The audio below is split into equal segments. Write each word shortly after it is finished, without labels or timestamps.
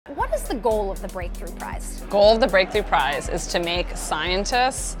What is the goal of the Breakthrough Prize? Goal of the Breakthrough Prize is to make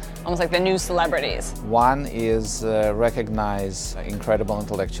scientists almost like the new celebrities. One is recognize incredible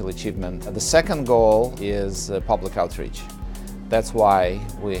intellectual achievement. The second goal is public outreach. That's why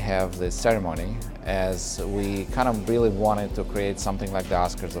we have this ceremony, as we kind of really wanted to create something like the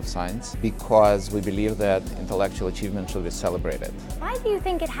Oscars of science, because we believe that intellectual achievement should be celebrated. Why do you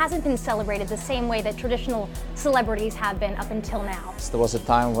think it hasn't been celebrated the same way that traditional celebrities have been up until now? There was a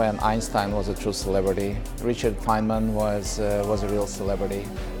time when Einstein was a true celebrity. Richard Feynman was a real celebrity.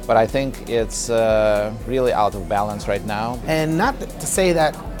 But I think it's really out of balance right now. And not to say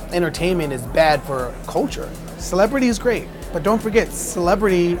that entertainment is bad for culture. Celebrity is great, but don't forget,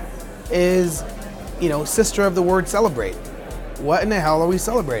 celebrity is, sister of the word celebrate. What in the hell are we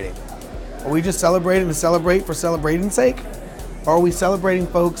celebrating? Are we just celebrating to celebrate for celebrating's sake? Or are we celebrating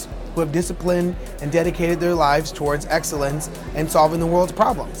folks who have disciplined and dedicated their lives towards excellence and solving the world's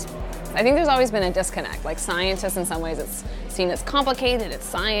problems? I think there's always been a disconnect. Like scientists, in some ways, it's seen as complicated, it's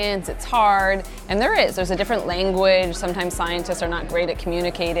science, it's hard, and there's a different language. Sometimes scientists are not great at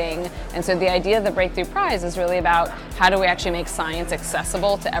communicating, and so the idea of the Breakthrough Prize is really about how do we actually make science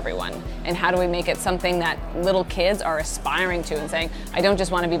accessible to everyone, and how do we make it something that little kids are aspiring to and saying, I don't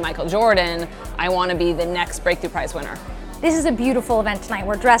just want to be Michael Jordan, I want to be the next Breakthrough Prize winner. This is a beautiful event tonight.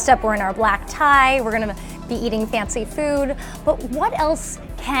 We're dressed up, we're in our black tie, we're gonna be eating fancy food, but what else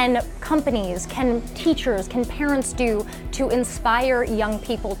can companies, can teachers, can parents do to inspire young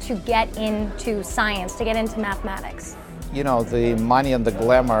people to get into science, to get into mathematics? The money and the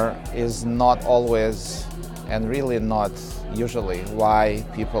glamour is not always, and really not usually, why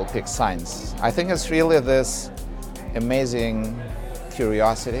people pick science. I think it's really this amazing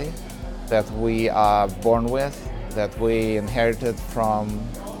curiosity that we are born with, that we inherited from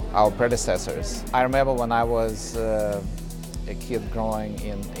our predecessors. I remember when I was a kid growing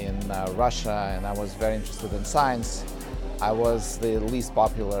in Russia, and I was very interested in science, I was the least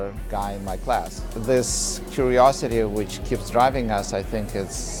popular guy in my class. This curiosity which keeps driving us, I think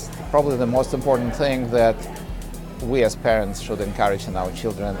it's probably the most important thing that we as parents should encourage in our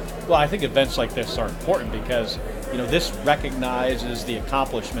children. Well, I think events like this are important because, this recognizes the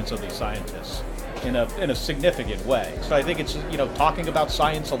accomplishments of these scientists in a significant way. So I think it's, talking about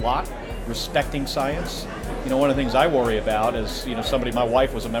science a lot, respecting science. One of the things I worry about is, my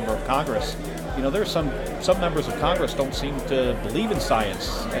wife was a member of Congress. There's some members of Congress don't seem to believe in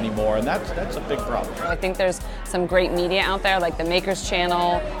science anymore, and that's a big problem. I think there's some great media out there, like the Makers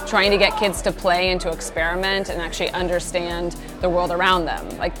Channel, trying to get kids to play and to experiment and actually understand the world around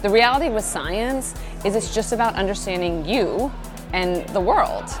them. Like, the reality with science is it's just about understanding you and the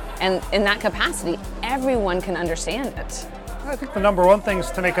world. And in that capacity, everyone can understand it. I think the number one thing is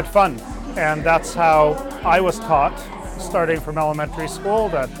to make it fun. And that's how I was taught, starting from elementary school,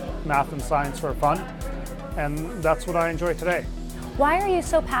 that math and science were fun. And that's what I enjoy today. Why are you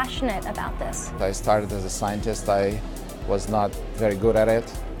so passionate about this? I started as a scientist. I was not very good at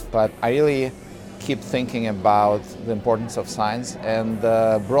it, but I really keep thinking about the importance of science and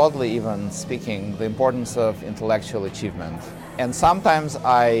broadly even speaking, the importance of intellectual achievement. And sometimes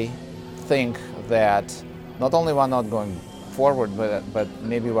I think that not only we're not going forward, but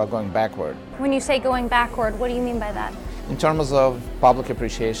maybe we're going backward. When you say going backward, what do you mean by that? In terms of public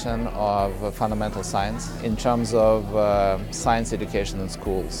appreciation of fundamental science, in terms of science education in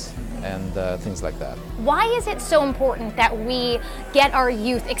schools and things like that. Why is it so important that we get our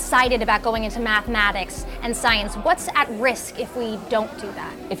youth excited about going into mathematics and science? What's at risk if we don't do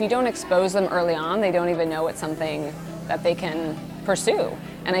that? If you don't expose them early on, they don't even know it's something that they can pursue.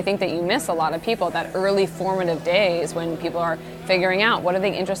 And I think that you miss a lot of people, that early formative days when people are figuring out what are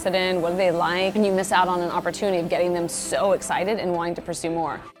they interested in, what do they like, and you miss out on an opportunity of getting them so excited and wanting to pursue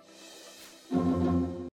more.